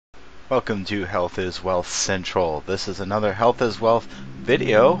Welcome to Health is Wealth Central. This is another Health is Wealth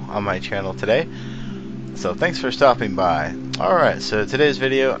video on my channel today. So thanks for stopping by. Alright, so today's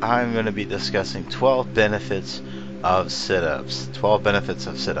video I'm going to be discussing 12 benefits of sit-ups. 12 benefits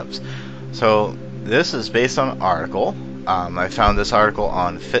of sit-ups. So this is based on an article. I found this article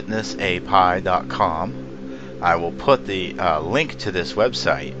on fitnessapi.com. I will put the link to this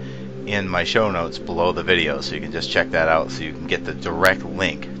website in my show notes below the video, so you can just check that out, so you can get the direct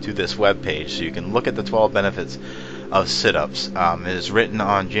link to this web page, so you can look at the 12 benefits of sit-ups. It is written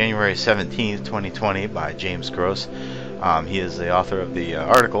on January 17th, 2020 by James Gross. He is the author of the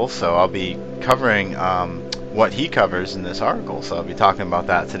article, so I'll be covering what he covers in this article, so I'll be talking about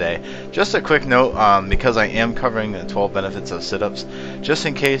that today. Just a quick note, because I am covering the 12 benefits of sit-ups, just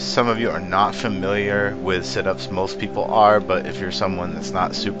in case some of you are not familiar with sit-ups. Most people are, but if you're someone that's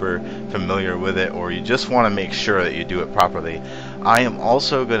not super familiar with it, or you just want to make sure that you do it properly, I am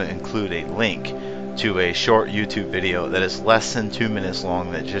also going to include a link to a short YouTube video that is less than 2 minutes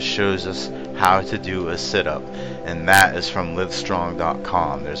long that just shows us how to do a sit-up, and that is from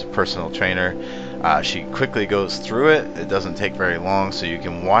livestrong.com. There's a personal trainer. She quickly goes through it. It doesn't take very long, so you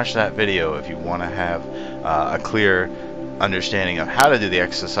can watch that video if you want to have a clear understanding of how to do the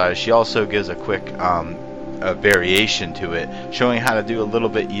exercise. She also gives a quick a variation to it, showing how to do a little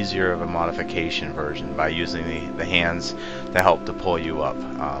bit easier of a modification version by using the hands to help to pull you up.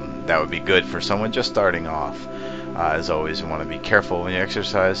 That would be good for someone just starting off. As always, you want to be careful when you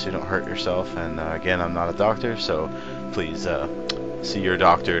exercise so you don't hurt yourself, and again, I'm not a doctor, so please see your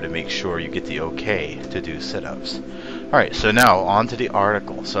doctor to make sure you get the okay to do sit-ups. Alright, so now on to the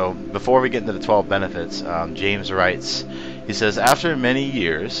article. So before we get into the 12 benefits, James writes, he says, after many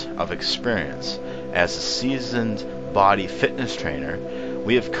years of experience as a seasoned body fitness trainer,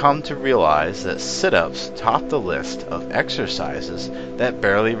 we have come to realize that sit-ups top the list of exercises that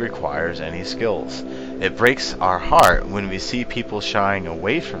barely requires any skills. It breaks our heart when we see people shying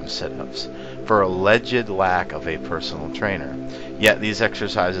away from sit-ups for alleged lack of a personal trainer. Yet these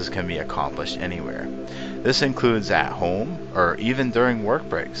exercises can be accomplished anywhere. This includes at home or even during work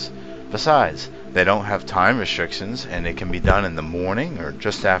breaks. Besides, they don't have time restrictions, and it can be done in the morning or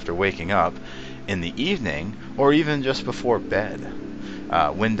just after waking up, in the evening, or even just before bed.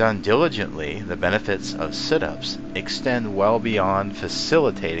 When done diligently, the benefits of sit-ups extend well beyond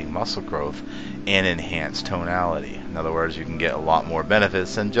facilitating muscle growth and enhanced tonality. In other words, you can get a lot more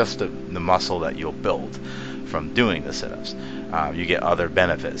benefits than just the muscle that you'll build from doing the sit-ups. You get other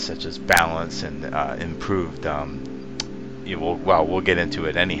benefits such as balance and improved we'll get into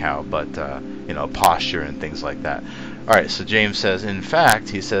it anyhow, but posture and things like that. Alright, so James says, in fact,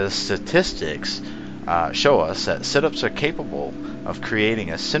 he says, statistics show us that sit-ups are capable of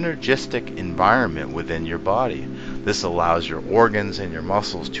creating a synergistic environment within your body. This allows your organs and your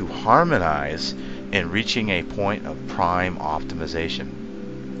muscles to harmonize in reaching a point of prime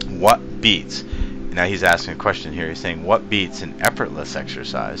optimization. What beats? Now he's asking a question here. He's saying, what beats an effortless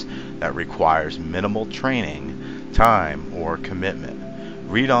exercise that requires minimal training, time, or commitment?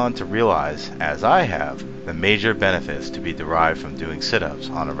 Read on to realize, as I have, the major benefits to be derived from doing sit-ups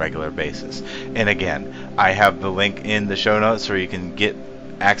on a regular basis. And again, I have the link in the show notes where you can get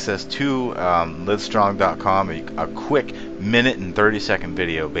access to livestrong.com, a quick minute and 30-second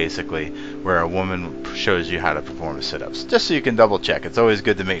video basically where a woman shows you how to perform sit-ups, just so you can double check. It's always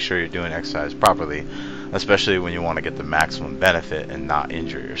good to make sure you're doing exercise properly, especially when you want to get the maximum benefit and not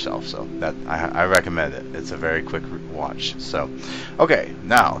injure yourself. So that I recommend it. It's a very quick watch. So okay,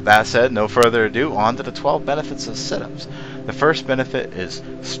 now that said, no further ado, on to the 12 benefits of sit-ups. The first benefit is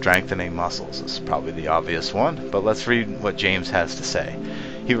strengthening muscles. This is probably the obvious one, but let's read what James has to say.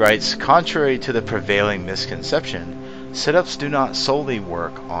 He writes, contrary to the prevailing misconception, sit-ups do not solely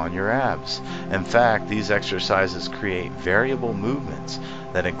work on your abs. In fact, these exercises create variable movements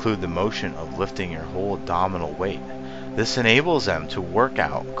that include the motion of lifting your whole abdominal weight. This enables them to work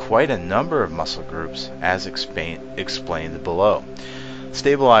out quite a number of muscle groups, as explained below.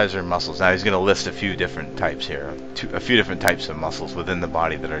 Stabilizer muscles. Now he's going to list a few different types here, a few different types of muscles within the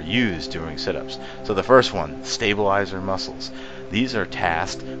body that are used during sit-ups. So the first one, stabilizer muscles. These are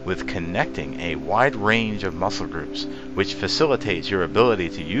tasked with connecting a wide range of muscle groups, which facilitates your ability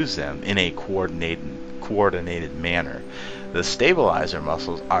to use them in a coordinated manner. The stabilizer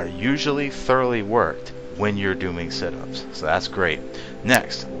muscles are usually thoroughly worked when you're doing sit-ups, so that's great.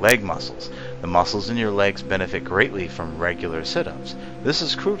 Next, leg muscles. The muscles in your legs benefit greatly from regular sit-ups. This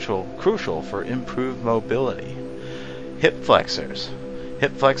is crucial for improved mobility. Hip flexors.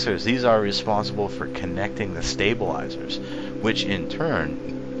 Hip flexors, these are responsible for connecting the stabilizers, which in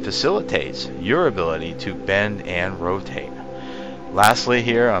turn facilitates your ability to bend and rotate. Lastly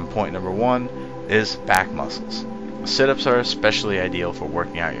here on point number 1 is back muscles. Sit-ups are especially ideal for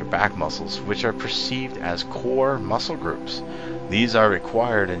working out your back muscles, which are perceived as core muscle groups. These are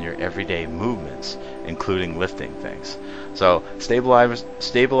required in your everyday movements, including lifting things. So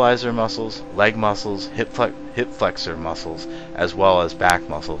stabilizer muscles, leg muscles, hip flexor muscles, as well as back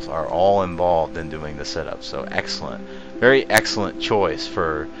muscles are all involved in doing the sit-ups. So excellent, very excellent choice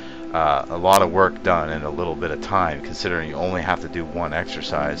for a lot of work done in a little bit of time, considering you only have to do one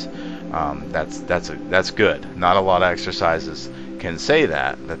exercise. That's good. Not a lot of exercises can say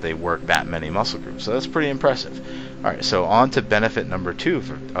that they work that many muscle groups, so that's pretty impressive. Alright, so on to benefit number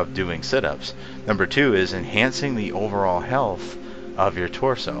 2 of doing sit-ups. Number 2 is enhancing the overall health of your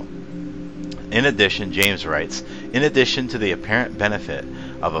torso. In addition, James writes, in addition to the apparent benefit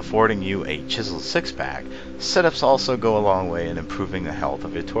of affording you a chiseled six-pack, sit-ups also go a long way in improving the health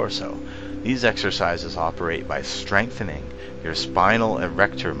of your torso. These exercises operate by strengthening your spinal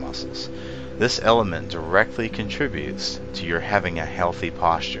erector muscles. This element directly contributes to your having a healthy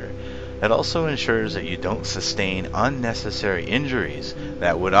posture. It also ensures that you don't sustain unnecessary injuries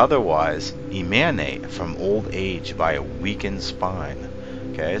that would otherwise emanate from old age by a weakened spine.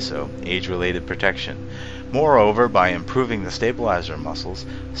 Okay, so age-related protection. Moreover, by improving the stabilizer muscles,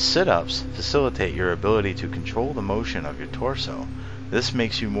 sit-ups facilitate your ability to control the motion of your torso. This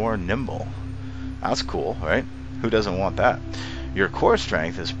makes you more nimble. That's cool, right? Who doesn't want that? Your core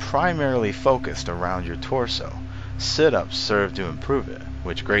strength is primarily focused around your torso. Sit-ups serve to improve it,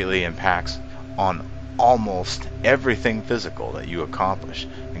 which greatly impacts on almost everything physical that you accomplish,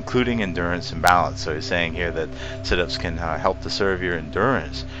 including endurance and balance. So he's saying here that sit-ups can help to serve your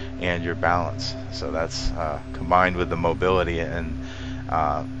endurance and your balance. So that's combined with the mobility and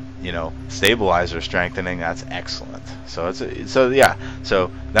stabilizer strengthening. That's excellent. So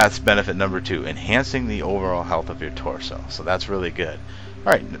so that's benefit number 2, enhancing the overall health of your torso. So that's really good.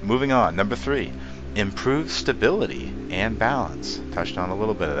 All right, moving on. Number 3, improve stability and balance. Touched on a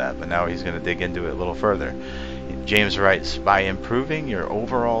little bit of that, but now he's going to dig into it a little further. James writes, by improving your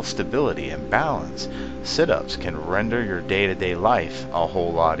overall stability and balance, sit-ups can render your day-to-day life a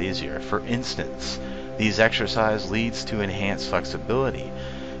whole lot easier. For instance, these exercises leads to enhanced flexibility,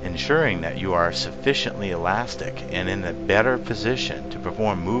 ensuring that you are sufficiently elastic and in a better position to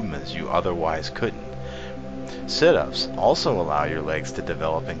perform movements you otherwise couldn't. Sit-ups also allow your legs to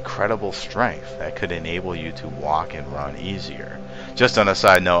develop incredible strength that could enable you to walk and run easier. Just on a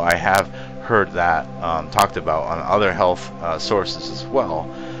side note, I have heard that talked about on other health sources as well,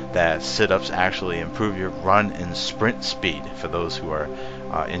 that sit-ups actually improve your run and sprint speed for those who are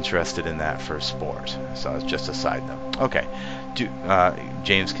interested in that for sport. So it's just a side note. Okay,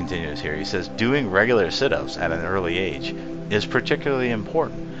 James continues here. He says, doing regular sit-ups at an early age is particularly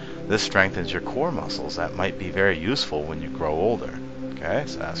important. This strengthens your core muscles that might be very useful when you grow older. Okay,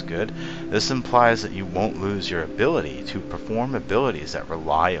 so that's good. This implies that you won't lose your ability to perform abilities that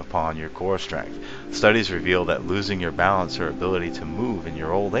rely upon your core strength. Studies reveal that losing your balance or ability to move in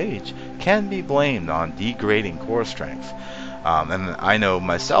your old age can be blamed on degrading core strength. And I know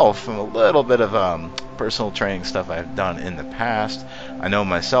myself from a little bit of personal training stuff I've done in the past, I know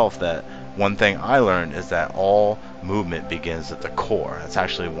myself that one thing I learned is that all movement begins at the core. That's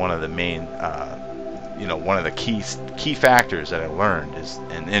actually one of the main, one of the key factors that I learned is,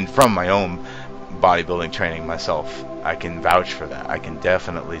 and from my own bodybuilding training myself, I can vouch for that. I can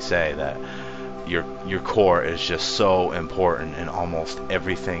definitely say that your core is just so important in almost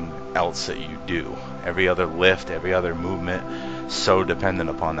everything else that you do. Every other lift, every other movement, so dependent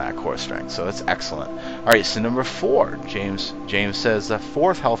upon that core strength. So it's excellent. All right, so number 4, James says the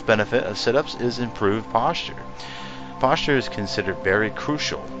 4th health benefit of sit-ups is improved posture. Posture is considered very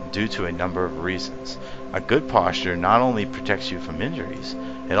crucial due to a number of reasons. A good posture not only protects you from injuries,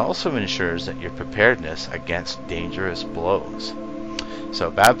 it also ensures that your preparedness against dangerous blows.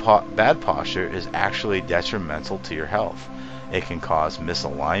 So bad posture is actually detrimental to your health. It can cause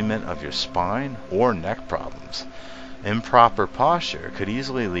misalignment of your spine or neck problems. Improper posture could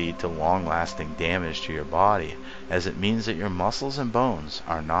easily lead to long-lasting damage to your body, as it means that your muscles and bones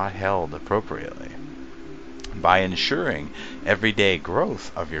are not held appropriately. By ensuring everyday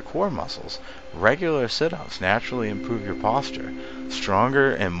growth of your core muscles, regular sit-ups naturally improve your posture.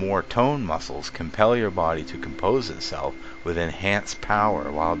 Stronger and more toned muscles compel your body to compose itself with enhanced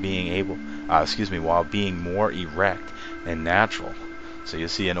power while being more erect and natural. So you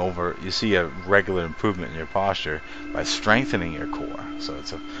see a regular improvement in your posture by strengthening your core. So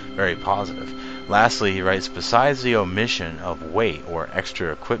it's a very positive. Lastly, he writes, besides the omission of weight or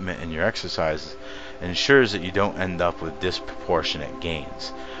extra equipment in your exercises, ensures that you don't end up with disproportionate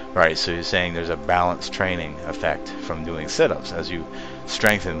gains. Right, so you're saying there's a balance training effect from doing sit-ups. As you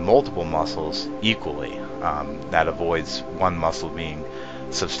strengthen multiple muscles equally, that avoids one muscle being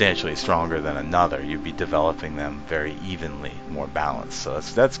substantially stronger than another. You'd be developing them very evenly, more balanced. So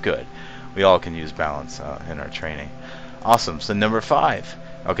that's good. We all can use balance in our training. Awesome. So number 5.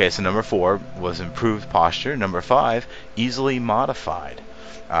 Okay, so number 4 was improved posture. Number 5, easily modified.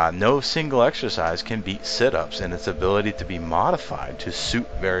 No single exercise can beat sit-ups in its ability to be modified to suit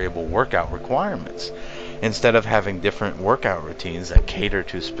variable workout requirements. Instead of having different workout routines that cater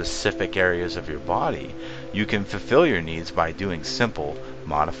to specific areas of your body, you can fulfill your needs by doing simple,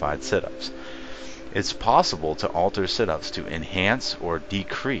 modified sit-ups. It's possible to alter sit-ups to enhance or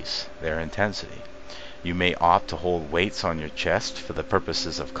decrease their intensity. You may opt to hold weights on your chest for the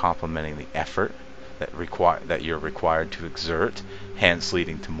purposes of complementing the effort that you're required to exert, hence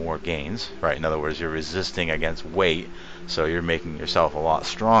leading to more gains. Right? In other words, you're resisting against weight, so you're making yourself a lot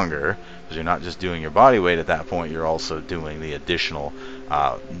stronger because you're not just doing your body weight at that point, you're also doing the additional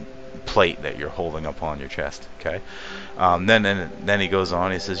plate that you're holding up on your chest. Okay. Then he goes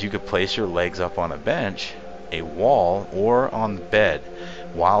on. He says you could place your legs up on a bench, a wall, or on the bed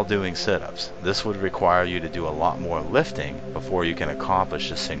while doing sit-ups. This would require you to do a lot more lifting before you can accomplish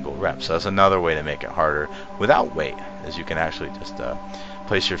a single rep. So that's another way to make it harder without weight, is you can actually just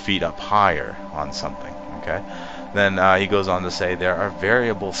place your feet up higher on something. Okay. Then he goes on to say there are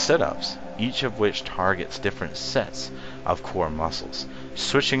variable sit-ups, each of which targets different sets of core muscles.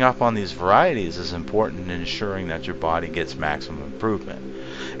 Switching up on these varieties is important in ensuring that your body gets maximum improvement.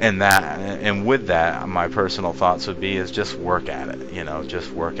 And with that, my personal thoughts would be is just work at it.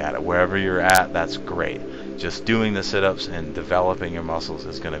 Just work at it. Wherever you're at, that's great. Just doing the sit-ups and developing your muscles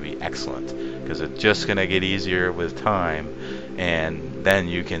is going to be excellent, because it's just going to get easier with time, and then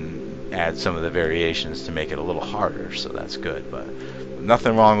you can add some of the variations to make it a little harder. So that's good. But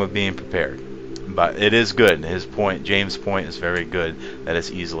nothing wrong with being prepared. But it is good. His point, James' point, is very good, that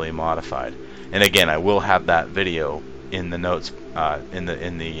it's easily modified. And again, I will have that video in the notes, in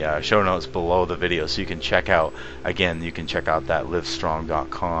the show notes below the video, so you can check out. Again, you can check out that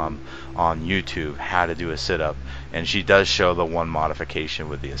livestrong.com on YouTube, how to do a sit-up, and she does show the one modification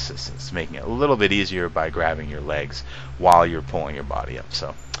with the assistance, making it a little bit easier by grabbing your legs while you're pulling your body up.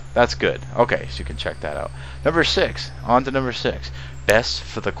 So that's good. Okay, so you can check that out. Number 6. On to number 6. Best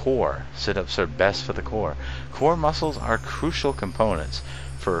for the core. Sit-ups are best for the core. Core muscles are crucial components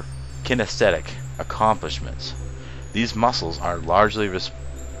for kinesthetic accomplishments. These muscles are largely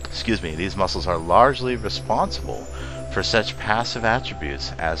responsible for such passive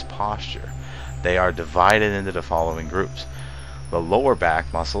attributes as posture. They are divided into the following groups: the lower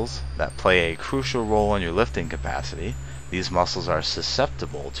back muscles that play a crucial role in your lifting capacity. These muscles are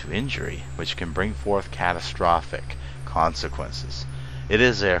susceptible to injury, which can bring forth catastrophic consequences. It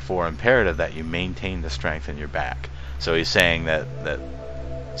is therefore imperative that you maintain the strength in your back. So he's saying that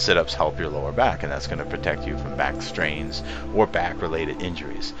sit-ups help your lower back, and that's going to protect you from back strains or back-related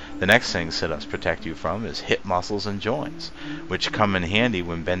injuries. The next thing sit-ups protect you from is hip muscles and joints, which come in handy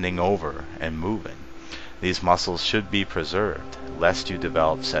when bending over and moving. These muscles should be preserved, lest you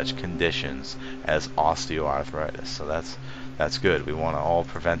develop such conditions as osteoarthritis. So that's good. We want to all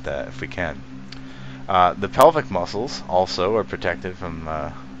prevent that if we can. The pelvic muscles also are protected from,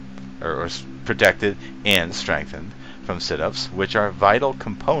 or protected and strengthened from sit-ups, which are vital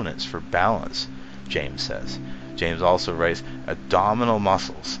components for balance, James says. James also writes abdominal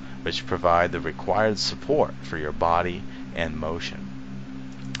muscles, which provide the required support for your body and motion.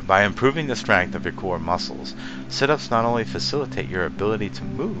 By improving the strength of your core muscles, sit-ups not only facilitate your ability to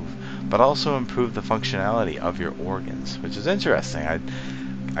move, but also improve the functionality of your organs, which is interesting.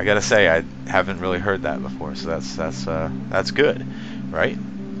 I gotta say, I haven't really heard that before, so that's good, right?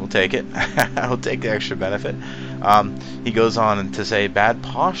 We'll take it. I'll take the extra benefit. He goes on to say bad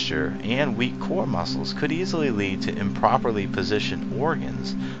posture and weak core muscles could easily lead to improperly positioned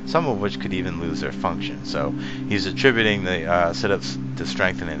organs, some of which could even lose their function. So he's attributing the sit-ups to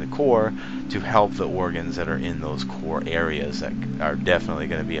strengthening the core to help the organs that are in those core areas that are definitely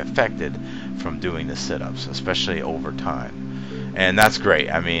going to be affected from doing the sit-ups, especially over time. And that's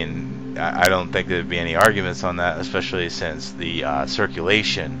great. I mean, I don't think there'd be any arguments on that, especially since the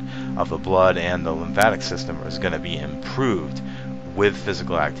circulation of the blood and the lymphatic system is going to be improved with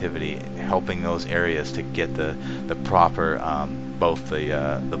physical activity, helping those areas to get the proper both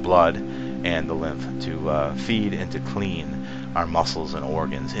the blood and the lymph to feed and to clean our muscles and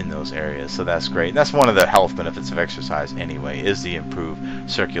organs in those areas. So that's great. That's one of the health benefits of exercise anyway, is the improved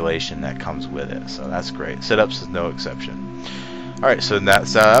circulation that comes with it. So that's great. Sit-ups is no exception. Alright, so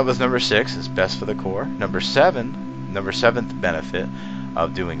that was number 6, is best for the core. Number 7th benefit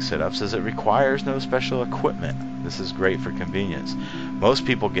of doing sit-ups is it requires no special equipment. This is great for convenience. Most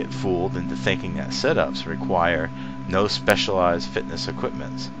people get fooled into thinking that sit-ups require no specialized fitness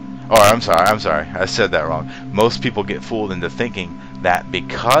equipment. Oh, I'm sorry, I said that wrong. Most people get fooled into thinking that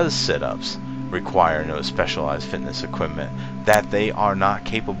because sit-ups require no specialized fitness equipment, that they are not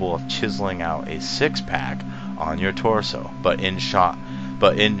capable of chiseling out a six-pack on your torso. But in sharp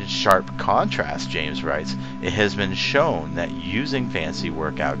contrast, James writes, it has been shown that using fancy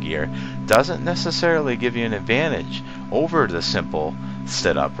workout gear doesn't necessarily give you an advantage over the simple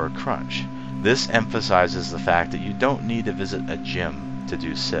sit-up or crunch. This emphasizes the fact that you don't need to visit a gym to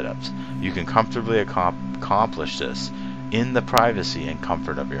do sit-ups. You can comfortably accomplish this in the privacy and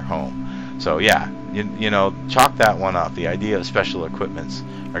comfort of your home. So yeah, you know, chalk that one up. The idea of special equipments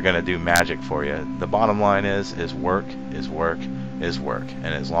are going to do magic for you. The bottom line is work is work is work. And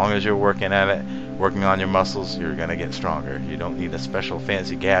as long as you're working at it, working on your muscles, you're going to get stronger. You don't need a special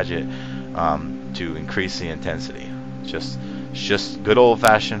fancy gadget to increase the intensity. It's just good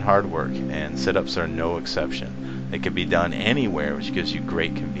old-fashioned hard work, and sit-ups are no exception. They can be done anywhere, which gives you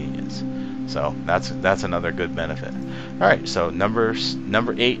great convenience. So that's another good benefit. All right, so number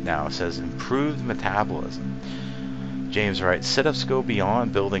 8 now says improved metabolism. James writes, sit-ups go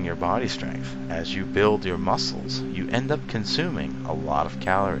beyond building your body strength. As you build your muscles, you end up consuming a lot of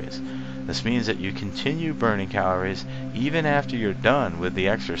calories. This means that you continue burning calories even after you're done with the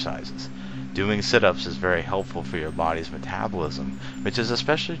exercises. Doing sit-ups is very helpful for your body's metabolism, which is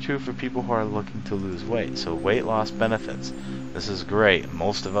especially true for people who are looking to lose weight. So weight loss benefits. This is great.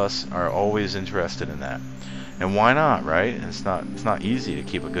 Most of us are always interested in that. And why not, right? It's not easy to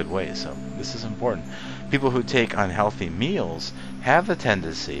keep a good weight, so this is important. People who take unhealthy meals have a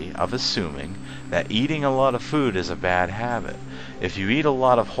tendency of assuming that eating a lot of food is a bad habit. If you eat a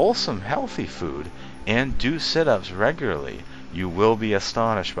lot of wholesome, healthy food and do sit-ups regularly, you will be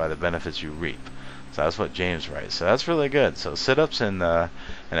astonished by the benefits you reap. So that's what James writes. So that's really good. So sit-ups and a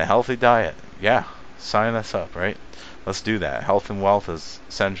healthy diet. Yeah, sign us up, right? Let's do that. Health and Wealth is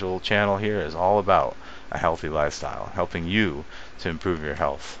central channel here is all about a healthy lifestyle, helping you to improve your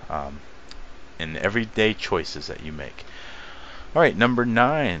health in everyday choices that you make. All right, number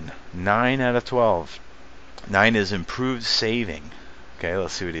 9. 9 out of 12. 9 is improved saving. Okay,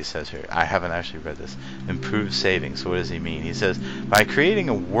 let's see what he says here. I haven't actually read this. Improved saving. So what does he mean? He says, by creating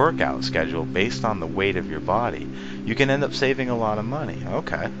a workout schedule based on the weight of your body, you can end up saving a lot of money.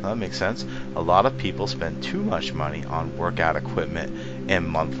 Okay, that makes sense. A lot of people spend too much money on workout equipment and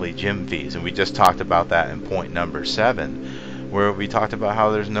monthly gym fees. And we just talked about that in point number 7, where we talked about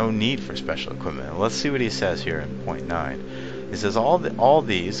how there's no need for special equipment. Let's see what he says here in point 9. He says all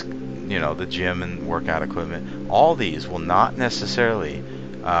these, you know, the gym and workout equipment, all these will not necessarily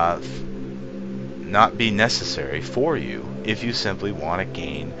not be necessary for you if you simply want to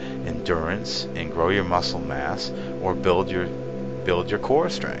gain endurance and grow your muscle mass or build your core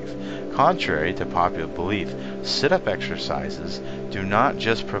strength. Contrary to popular belief, sit-up exercises do not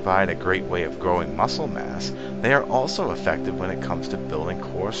just provide a great way of growing muscle mass, they are also effective when it comes to building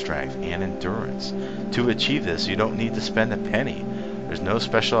core strength and endurance. To achieve this, you don't need to spend a penny. There's no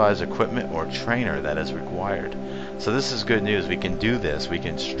specialized equipment or trainer that is required. So this is good news. We can do this. We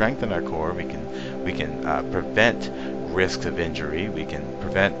can strengthen our core. We can prevent risks of injury. We can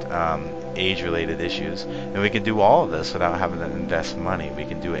prevent age-related issues, and we can do all of this without having to invest money. We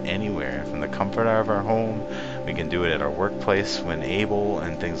can do it anywhere, from the comfort of our home. We can do it at our workplace when able,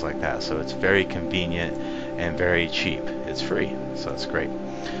 and things like that. So it's very convenient and very cheap. It's free, so it's great.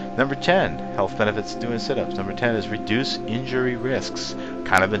 Number 10, health benefits doing sit-ups. Number 10 is reduce injury risks.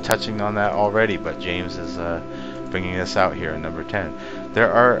 Kind of been touching on that already, but James is bringing this out here in number 10.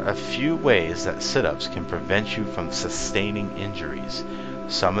 There are a few ways that sit-ups can prevent you from sustaining injuries.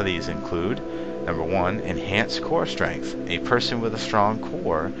 Some of these include, number 1, enhanced core strength. A person with a strong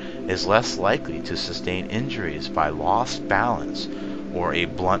core is less likely to sustain injuries by lost balance or a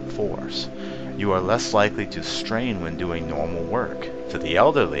blunt force. You are less likely to strain when doing normal work. For the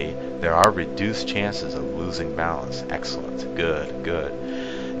elderly, there are reduced chances of losing balance. Excellent. Good.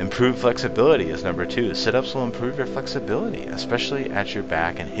 Improved flexibility is number 2. Sit-ups will improve your flexibility, especially at your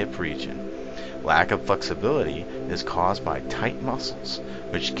back and hip region. Lack of flexibility is caused by tight muscles,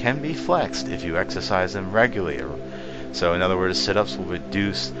 which can be flexed if you exercise them regularly. So in other words, sit-ups will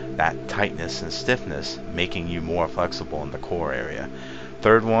reduce that tightness and stiffness, making you more flexible in the core area.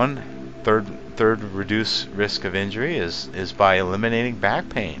 Third reduce risk of injury is by eliminating back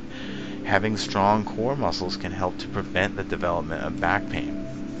pain. Having strong core muscles can help to prevent the development of back pain.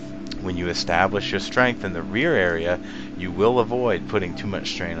 When you establish your strength in the rear area, you will avoid putting too much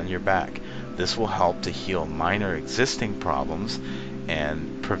strain on your back. This will help to heal minor existing problems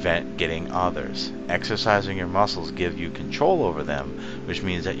and prevent getting others. Exercising your muscles give you control over them, which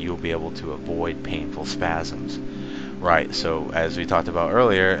means that you'll be able to avoid painful spasms. Right, so as we talked about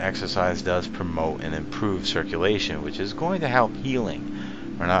earlier, exercise does promote and improve circulation, which is going to help healing.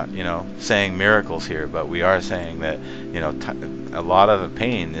 We're not, saying miracles here, but we are saying that, a lot of the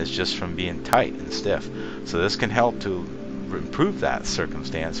pain is just from being tight and stiff. So this can help to improve that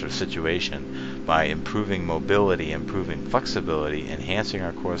circumstance or situation by improving mobility, improving flexibility, enhancing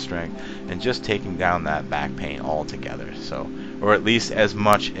our core strength, and just taking down that back pain altogether. So, or at least as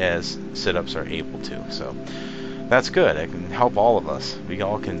much as sit-ups are able to. So that's good. It can help all of us. We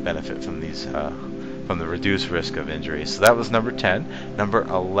all can benefit from these, from the reduced risk of injury. So that was number 10. Number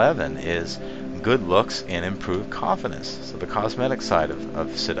 11 is good looks and improved confidence. So the cosmetic side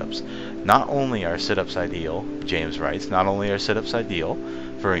of sit-ups. Not only are sit-ups ideal, James writes, not only are sit-ups ideal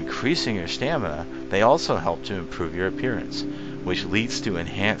for increasing your stamina, they also help to improve your appearance, which leads to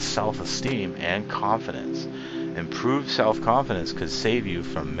enhanced self-esteem and confidence. Improved self-confidence could save you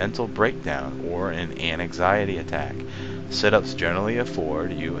from mental breakdown or an anxiety attack. Sit-ups generally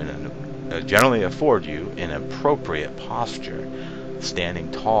afford you an appropriate posture.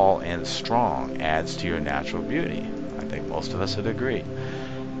 Standing tall and strong adds to your natural beauty. I think most of us would agree.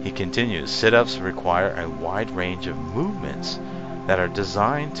 He continues, sit-ups require a wide range of movements that are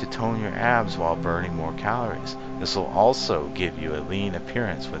designed to tone your abs while burning more calories. This will also give you a lean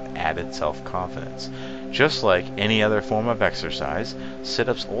appearance with added self-confidence. Just like any other form of exercise,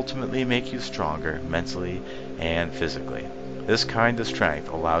 sit-ups ultimately make you stronger mentally and physically. This kind of strength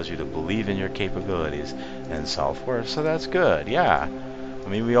allows you to believe in your capabilities and self-worth, so that's good. Yeah, I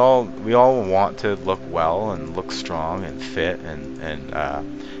mean, we all want to look well and look strong and fit and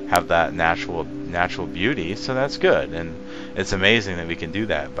have that natural beauty, so that's good. And it's amazing that we can do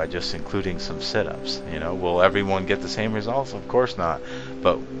that by just including some sit-ups. Will everyone get the same results? Of course not.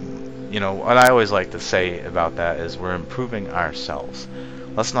 But what I always like to say about that is we're improving ourselves.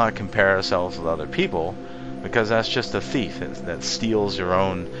 Let's not compare ourselves with other people, because that's just a thief that steals your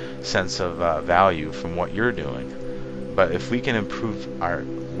own sense of value from what you're doing. But if we can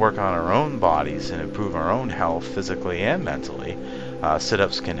work on our own bodies and improve our own health physically and mentally,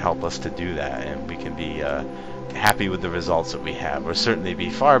 sit-ups can help us to do that, and we can be happy with the results that we have. We'll certainly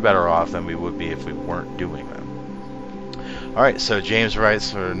be far better off than we would be if we weren't doing them. Alright, so James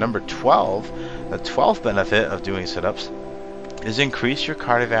writes for number 12, the 12th benefit of doing sit-ups is increase your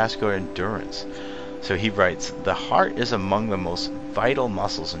cardiovascular endurance. So he writes, the heart is among the most vital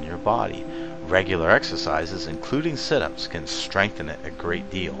muscles in your body. Regular exercises, including sit-ups, can strengthen it a great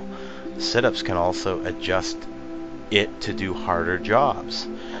deal. Sit-ups can also adjust it to do harder jobs.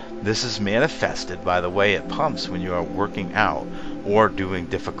 This is manifested by the way it pumps when you are working out or doing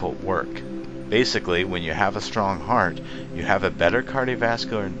difficult work. Basically, when you have a strong heart, you have a better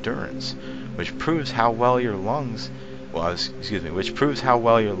cardiovascular endurance, which proves how well your lungs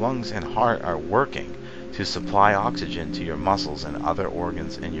and heart are working to supply oxygen to your muscles and other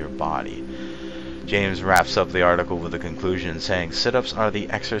organs in your body. James wraps up the article with a conclusion saying, sit-ups are the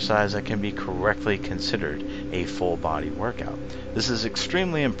exercise that can be correctly considered a full body workout. This is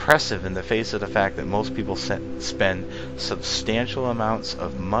extremely impressive in the face of the fact that most people spend substantial amounts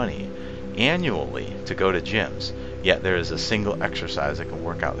of money annually to go to gyms, yet there is a single exercise that can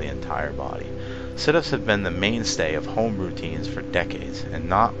work out the entire body. Sit-ups have been the mainstay of home routines for decades, and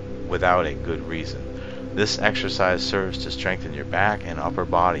not without a good reason. This exercise serves to strengthen your back and upper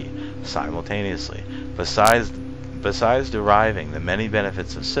body simultaneously. Besides deriving the many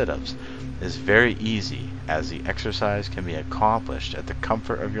benefits of sit-ups, it is very easy, as the exercise can be accomplished at the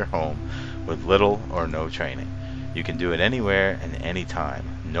comfort of your home with little or no training. You can do it anywhere and anytime.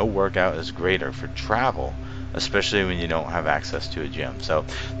 No workout is greater for travel, especially when you don't have access to a gym. So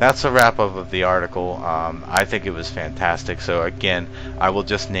that's a wrap up of the article. I think it was fantastic. So again, I will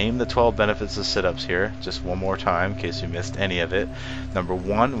just name the 12 benefits of sit-ups here just one more time in case you missed any of it. Number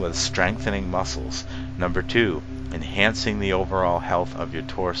 1 was strengthening muscles. Number 2, enhancing the overall health of your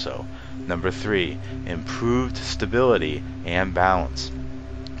torso. Number 3, improved stability and balance.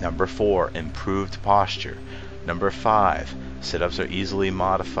 Number 4, improved posture. Number 5, sit-ups are easily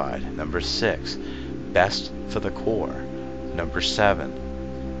modified. Number 6, best for the core. Number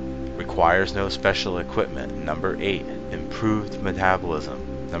 7, requires no special equipment. Number 8, improved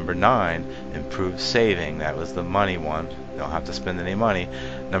metabolism. Number 9, improved saving. That was the money one. Don't have to spend any money.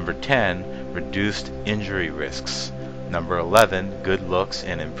 Number 10, reduced injury risks. Number 11, good looks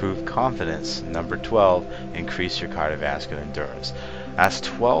and improved confidence. Number 12, increase your cardiovascular endurance. That's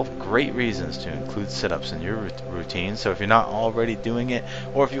 12 great reasons to include sit-ups in your routine. So if you're not already doing it,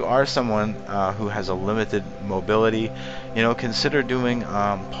 or if you are someone who has a limited mobility, consider doing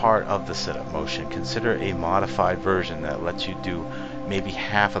part of the sit-up motion. Consider a modified version that lets you do maybe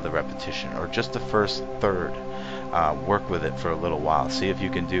half of the repetition or just the first third. Work with it for a little while. See if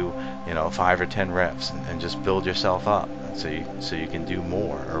you can do 5 or 10 reps and just build yourself up so you can do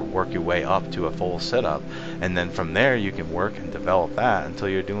more, or work your way up to a full sit-up, and then from there you can work and develop that until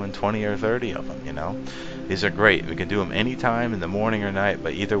you're doing 20 or 30 of them. These are great. We can do them anytime in the morning or night,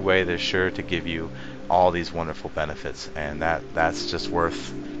 but either way they're sure to give you all these wonderful benefits, and that's just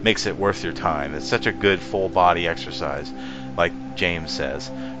makes it worth your time. It's such a good full body exercise, like James says,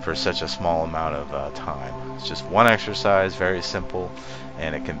 for such a small amount of time. It's just one exercise, very simple,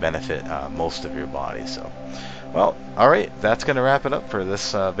 and it can benefit most of your body. So, well, alright, that's going to wrap it up for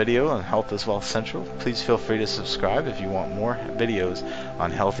this video on Health is Wealth Central. Please feel free to subscribe if you want more videos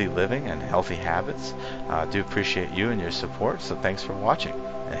on healthy living and healthy habits. I do appreciate you and your support, so thanks for watching,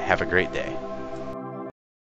 and have a great day.